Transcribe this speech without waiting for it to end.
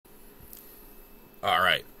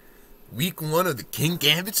Alright. Week 1 of the King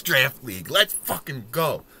Gambit's Draft League. Let's fucking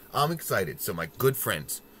go. I'm excited. So my good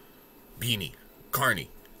friends, Beanie, Carney,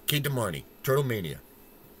 Kid DeMarney, Turtle Mania,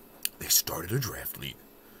 they started a draft league.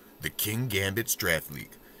 The King Gambit's Draft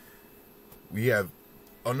League. We have...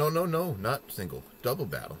 Oh, no, not single. Double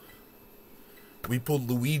battle. We pulled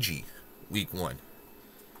Luigi week 1.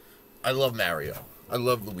 I love Mario. I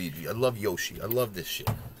love Luigi. I love Yoshi. I love this shit.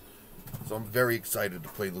 So I'm very excited to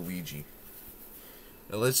play Luigi.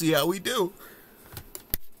 Now let's see how we do.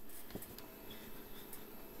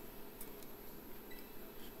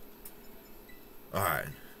 Alright.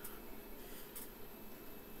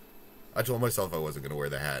 I told myself I wasn't going to wear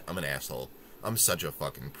the hat. I'm an asshole. I'm such a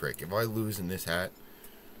fucking prick. If I lose in this hat...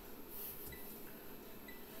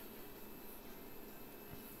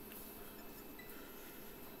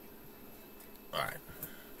 Alright.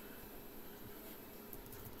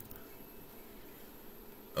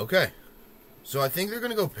 Okay. So I think they're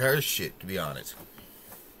going to go Paris shit, to be honest.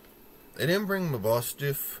 They didn't bring my boss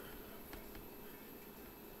stiff.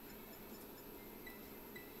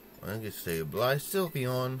 I can say a Bly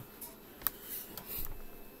Sylveon.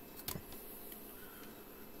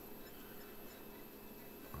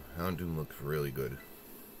 Houndoom looks really good.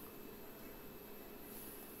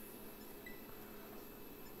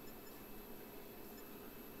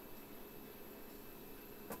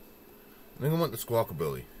 I think I want the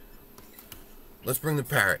Squawkabilly. Let's bring the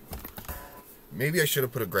Parrot. Maybe I should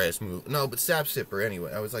have put a grass move. No, but Sap Sipper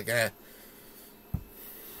anyway. I was like, eh.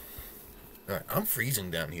 Alright, I'm freezing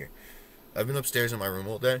down here. I've been upstairs in my room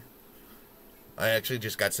all day. I actually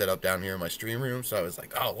just got set up down here in my stream room, so I was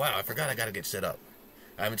like, oh wow, I forgot I gotta get set up.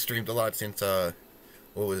 I haven't streamed a lot since, what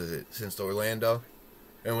was it, since Orlando.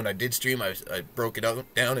 And when I did stream, I broke it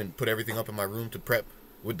up, down and put everything up in my room to prep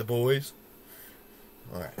with the boys.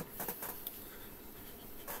 Alright.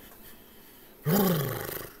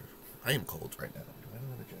 I am cold right now. Do I have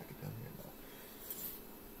another jacket down here?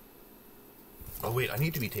 No. Oh wait, I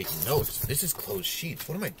need to be taking notes. This is closed sheets.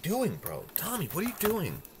 What am I doing, bro? Tommy, what are you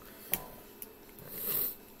doing?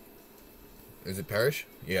 Is it Parrish?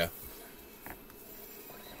 Yeah.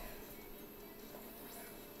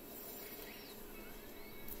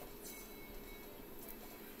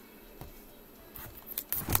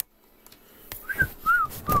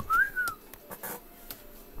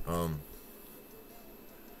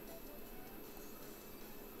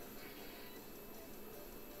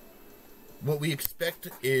 What we expect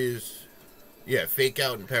is, yeah, Fake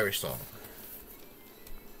Out and Parrish Song.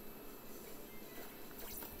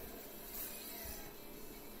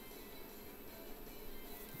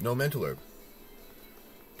 No Mental Herb.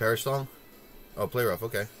 Parrish Song? Oh, Play Rough,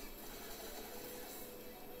 okay.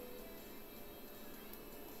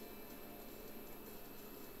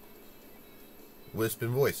 Wisp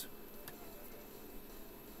and Voice.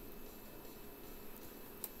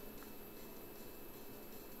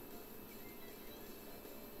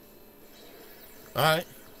 Alright.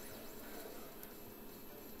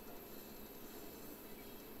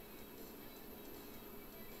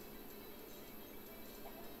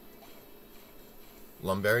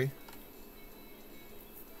 Lumberry.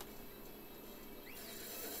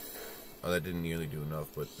 Oh, that didn't nearly do enough,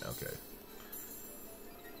 but okay.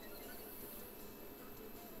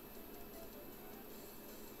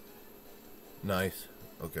 Nice.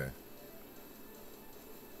 Okay.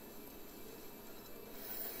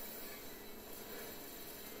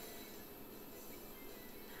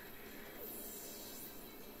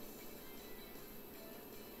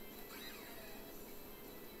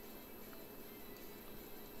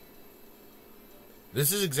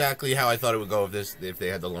 This is exactly how I thought it would go if they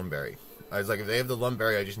had the Lumberry. I was like, if they have the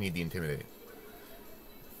Lumberry, I just need the Intimidate.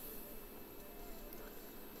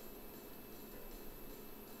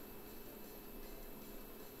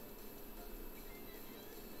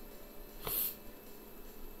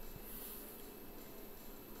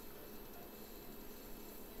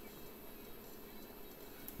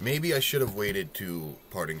 Maybe I should have waited to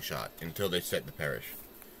Parting Shot until they set the Parrish.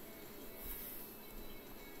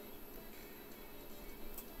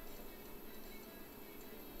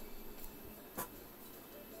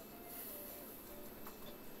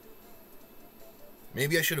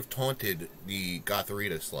 Maybe I should have taunted the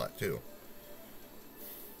Gotharita slot, too.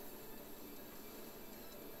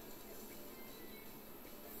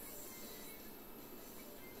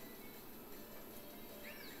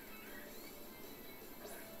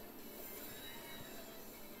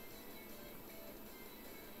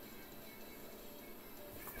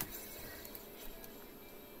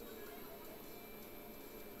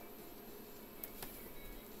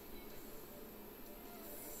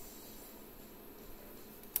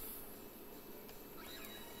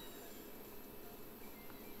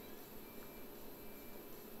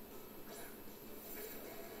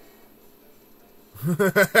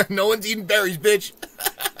 No one's eating berries, bitch.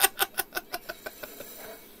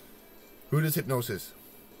 Who does hypnosis?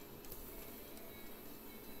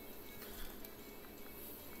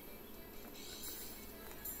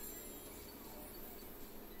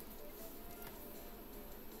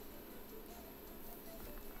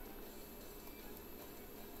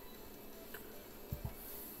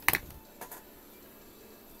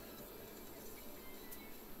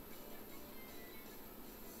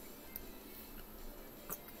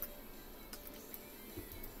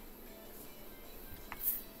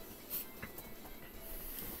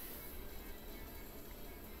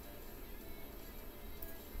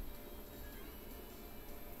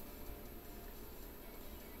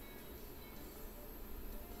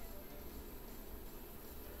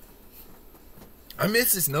 I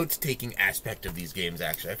miss this notes-taking aspect of these games,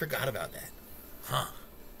 actually. I forgot about that. Huh.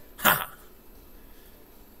 Ha!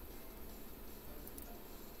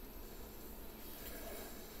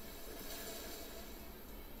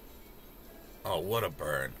 Oh, what a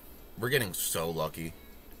burn. We're getting so lucky.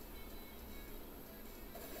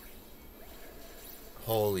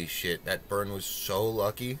 Holy shit, that burn was so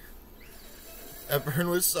lucky. That burn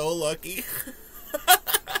was so lucky.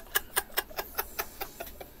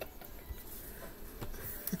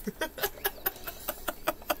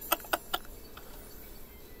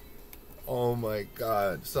 Oh my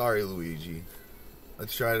god. Sorry, Luigi.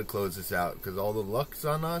 Let's try to close this out, because all the luck's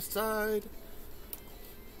on our side.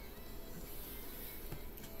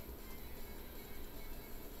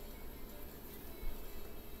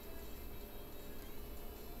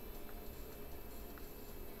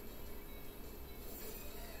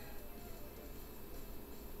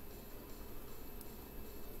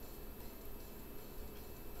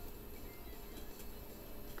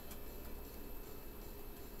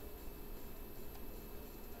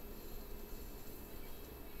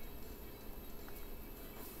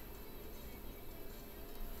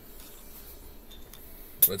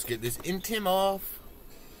 Let's get this intim off.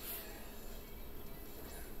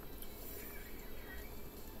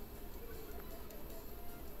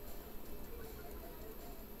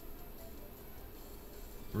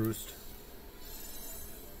 Roost.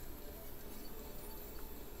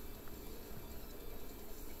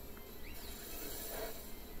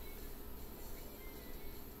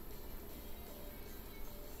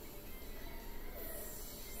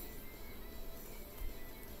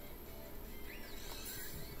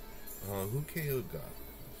 Who KO'd God?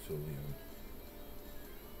 So Leon.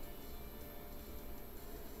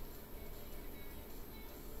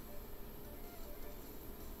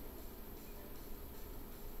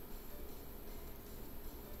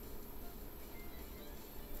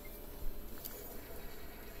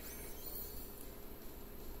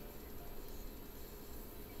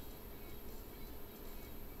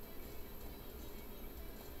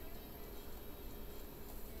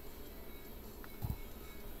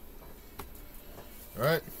 All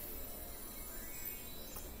right.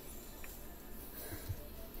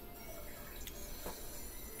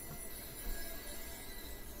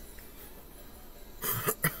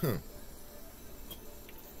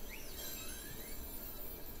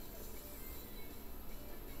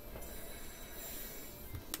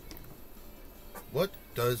 What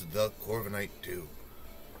does the Corviknight do?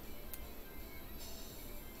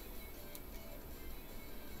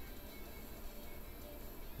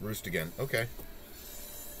 Roost again. Okay.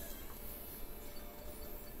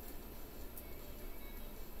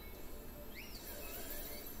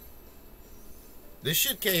 This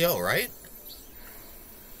should KO, right?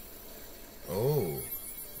 Oh,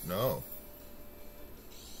 no.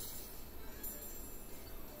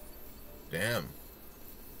 Damn.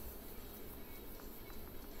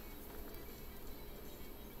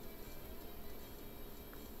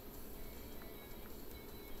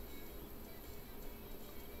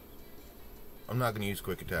 I'm not going to use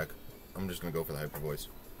quick attack. I'm just going to go for the hyper voice.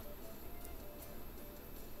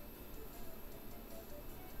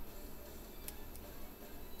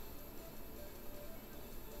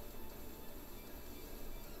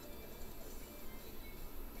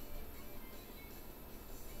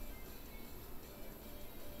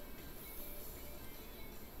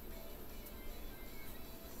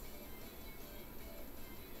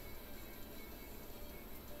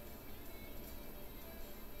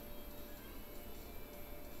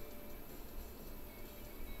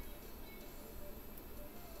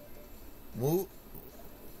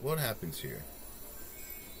 What happens here?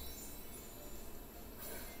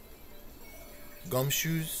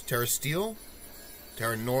 Gumshoes, Terra Steel,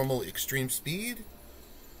 Terra Normal, Extreme Speed.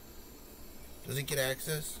 Does it get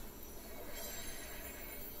access?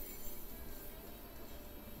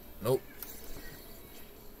 Nope.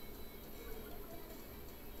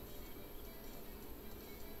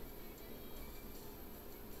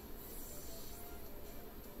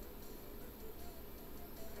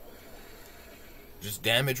 Just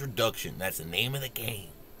damage reduction. That's the name of the game.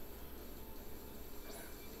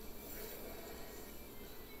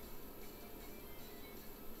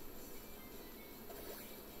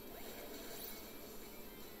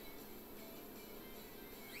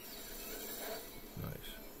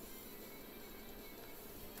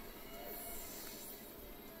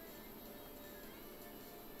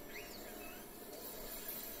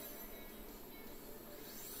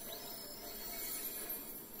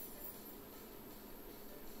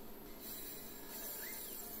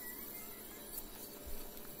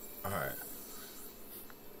 Alright.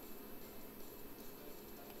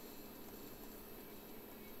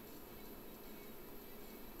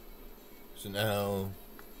 So now...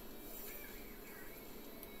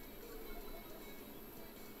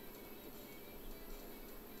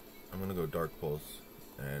 I'm gonna go Dark Pulse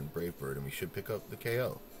and Brave Bird, and we should pick up the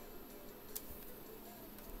KO.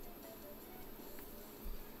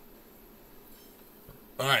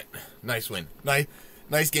 Alright. Nice win.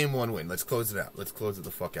 Nice game 1 win. Let's close it out. Let's close it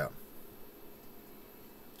the fuck out.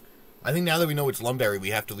 I think now that we know it's Lumberry, we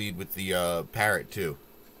have to lead with the Parrot too.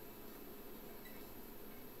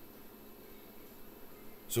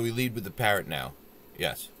 So we lead with the Parrot now.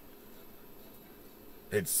 Yes.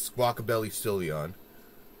 It's Squawkabilly Stillion.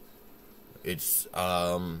 It's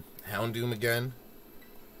Houndoom again.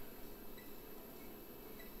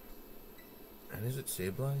 And is it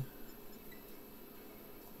Sableye?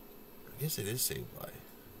 I guess it is Sableye.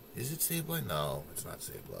 Is it Sableye? No, it's not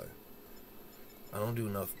Sableye. I don't do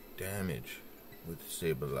enough damage with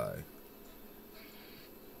Sableye.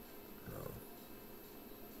 No.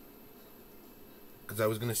 Because I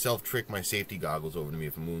was going to self-trick my safety goggles over to me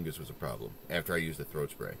if Amoonguss was a problem. After I used the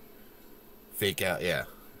throat spray. Fake out, yeah.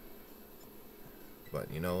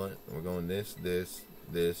 But you know what? We're going this.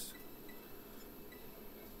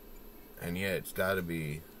 And yeah, it's got to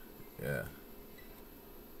be... Yeah.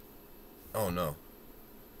 Oh no.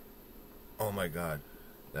 Oh my god.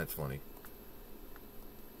 That's funny.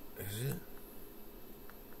 Is it?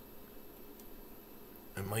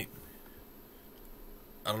 It might...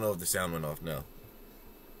 I don't know if the sound went off now.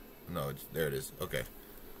 No, it's, there it is. Okay.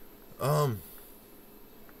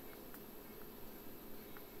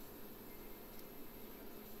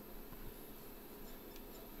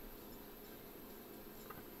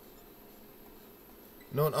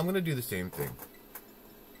 No, I'm gonna do the same thing.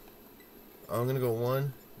 I'm gonna go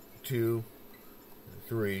 1, 2,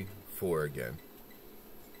 3, 4 again.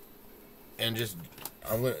 And just,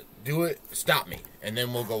 I'm gonna do it, stop me. And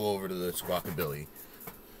then we'll go over to the Squawkabilly.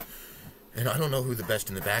 And I don't know who the best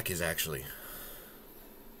in the back is, actually.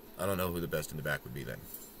 I don't know who the best in the back would be then.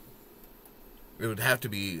 It would have to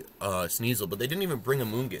be Sneasel, but they didn't even bring a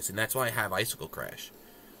Amoonguss, and that's why I have Icicle Crash.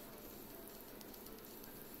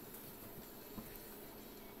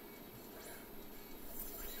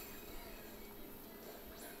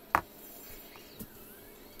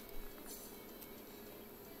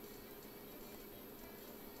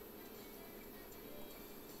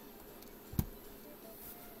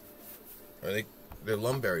 They're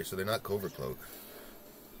Lumberry, so they're not Covert Cloak.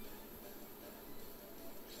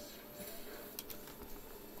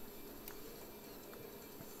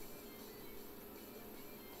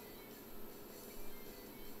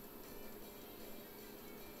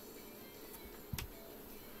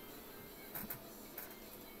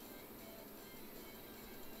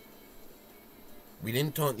 We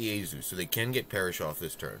didn't taunt the Azu, so they can get Perish off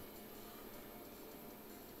this turn.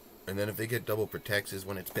 And then if they get double protects is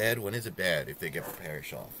when it's bad. When is it bad if they get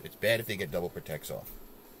Perish off? It's bad if they get double protects off.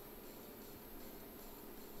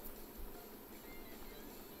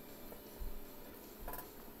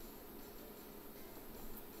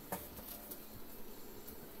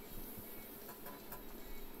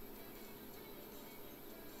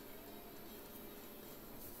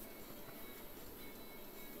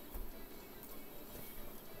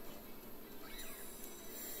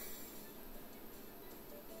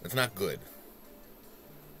 It's not good.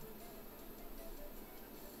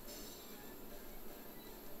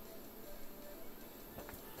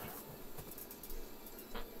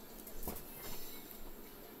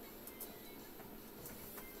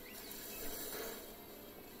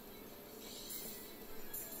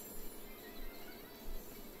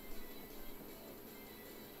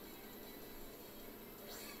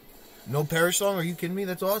 No Perish Song? Are you kidding me?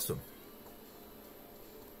 That's awesome.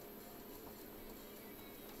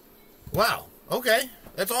 Wow. Okay.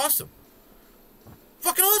 That's awesome.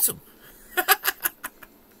 Fucking awesome. Are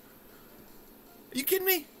you kidding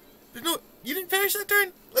me? There's no... You didn't Perish that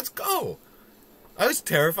turn? Let's go. I was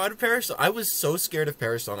terrified of Perish Song. I was so scared of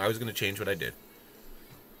Perish Song, I was going to change what I did.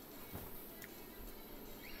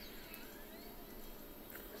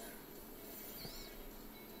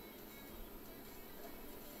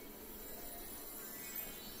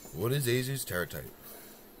 What is Azu's Terra type?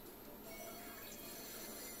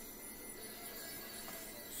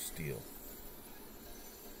 Steel.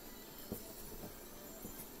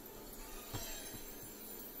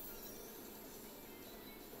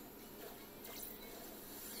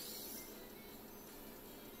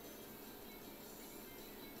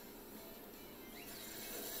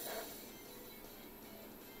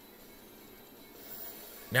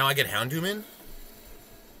 Now I get Houndoom in?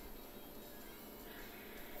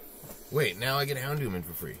 Wait, now I get Houndoom in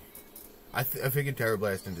for free. I figured Terra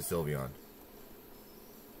Blast into Sylveon.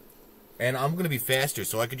 And I'm going to be faster,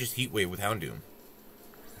 so I could just Heat Wave with Houndoom.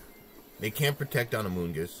 They can't protect on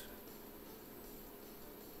Amoonguss.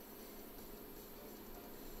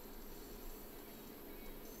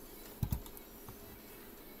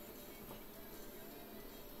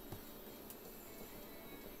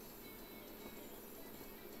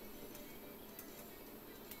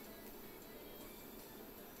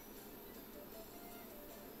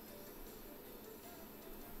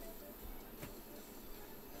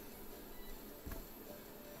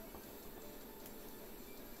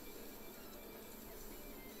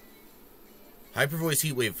 Hyper Voice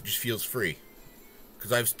Heat Wave just feels free.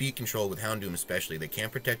 Because I have speed control with Houndoom especially. They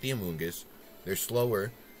can't protect the Amoonguss. They're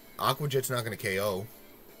slower. Aqua Jet's not going to KO.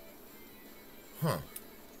 Huh.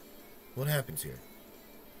 What happens here?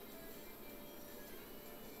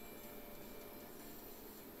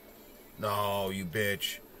 No, you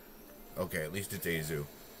bitch. Okay, at least it's Azu.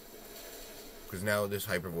 Because now this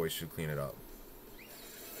Hyper Voice should clean it up.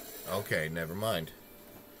 Okay, never mind.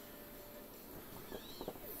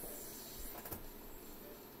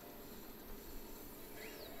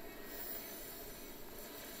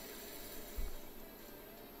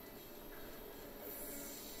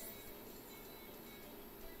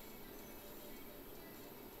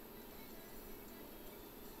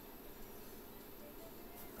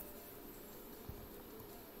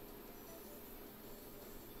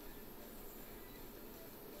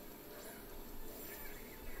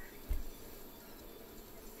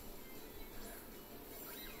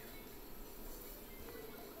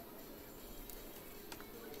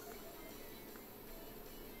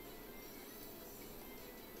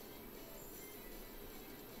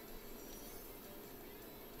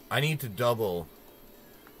 I need to double.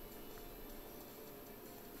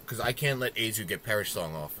 Because I can't let Azu get Perish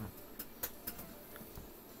Song off.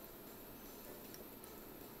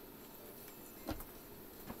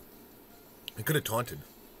 I could have taunted.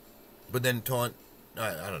 But then taunt...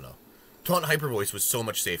 I don't know. Taunt Hyper Voice was so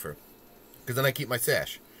much safer. Because then I keep my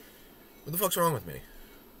sash. What the fuck's wrong with me?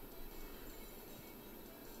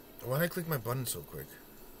 Why did I click my button so quick?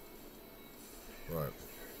 Right.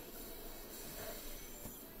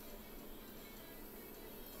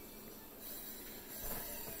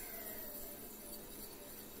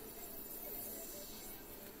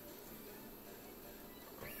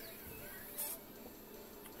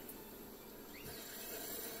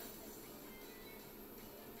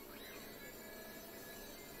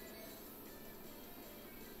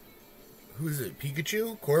 Who is it?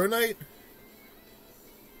 Pikachu? Corviknight?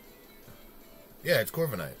 Yeah, it's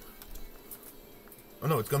Corviknight. Oh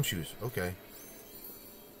no, it's Gumshoes. Okay.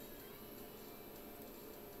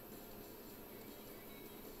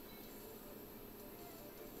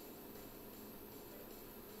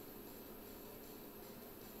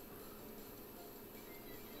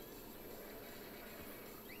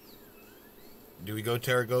 Do we go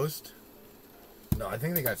Terra Ghost? No, I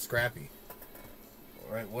think they got Scrappy.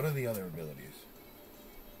 Alright, what are the other abilities?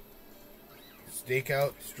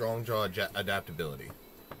 Stakeout, Strong Jaw, Adaptability.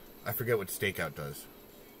 I forget what Stakeout does.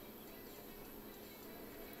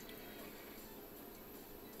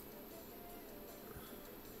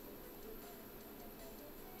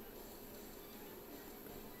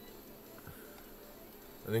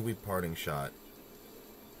 I think we Parting Shot.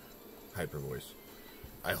 Hyper Voice.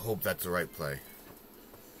 I hope that's the right play.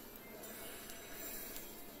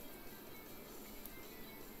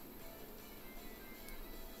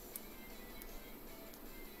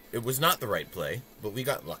 It was not the right play, but we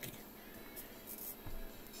got lucky.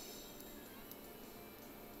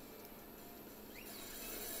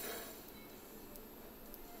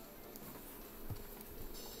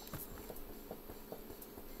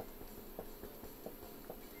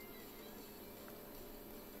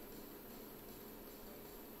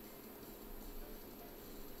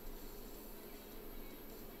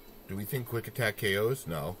 Do we think Quick Attack KOs?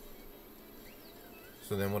 No.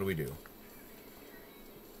 So then what do we do?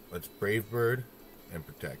 Let's Brave Bird and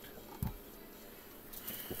Protect.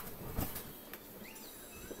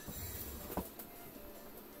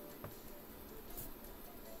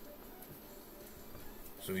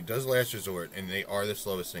 So So he does last resort, and they are the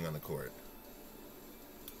slowest thing on the court.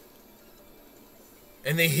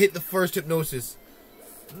 And they hit the first hypnosis.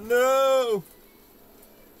 No!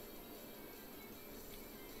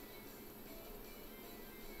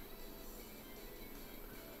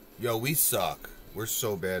 Yo, we suck. We're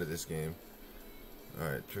so bad at this game.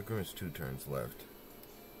 Alright, Trick Room has 2 turns left.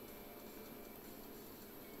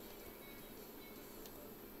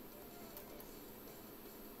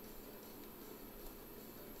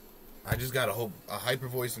 I just got a hyper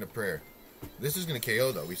voice and a prayer. This is going to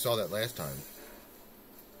KO, though. We saw that last time.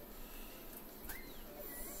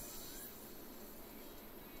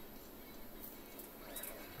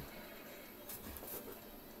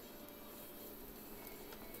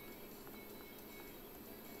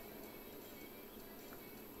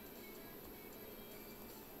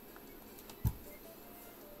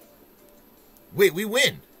 Wait, we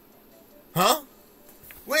win. Huh?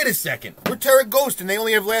 Wait a second. We're Terra Ghost and they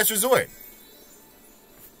only have Last Resort.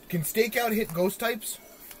 Can Stakeout hit Ghost types?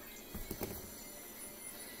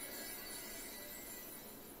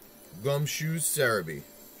 Gumshoes Cerebi.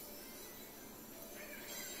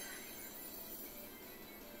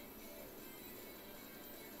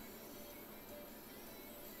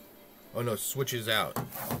 Oh no, switches out.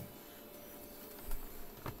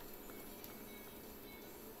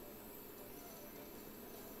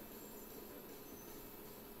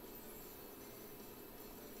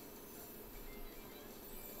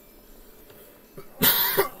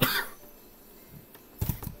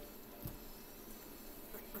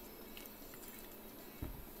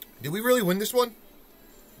 Did we really win this one?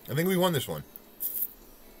 I think we won this one.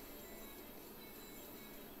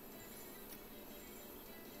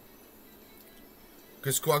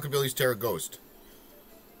 Because Squawkabilly's Terra Ghost.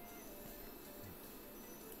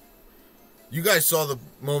 You guys saw the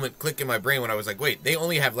moment click in my brain when I was like, wait, they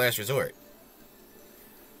only have Last Resort.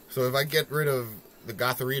 So if I get rid of the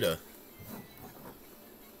Gotharita...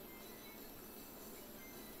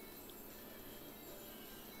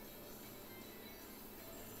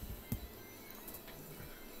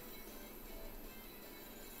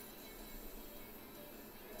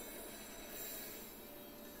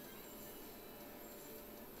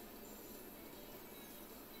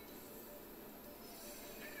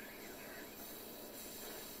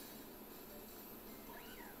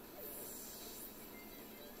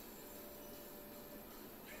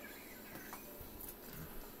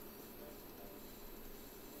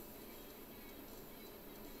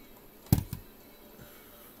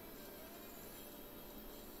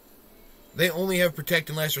 They only have Protect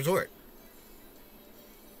and Last Resort.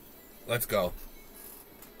 Let's go.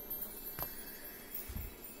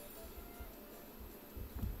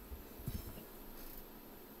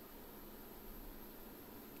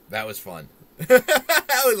 That was fun.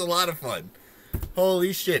 That was a lot of fun.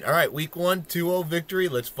 Holy shit. Alright, week 1, 2-0 victory.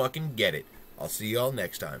 Let's fucking get it. I'll see y'all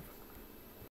next time.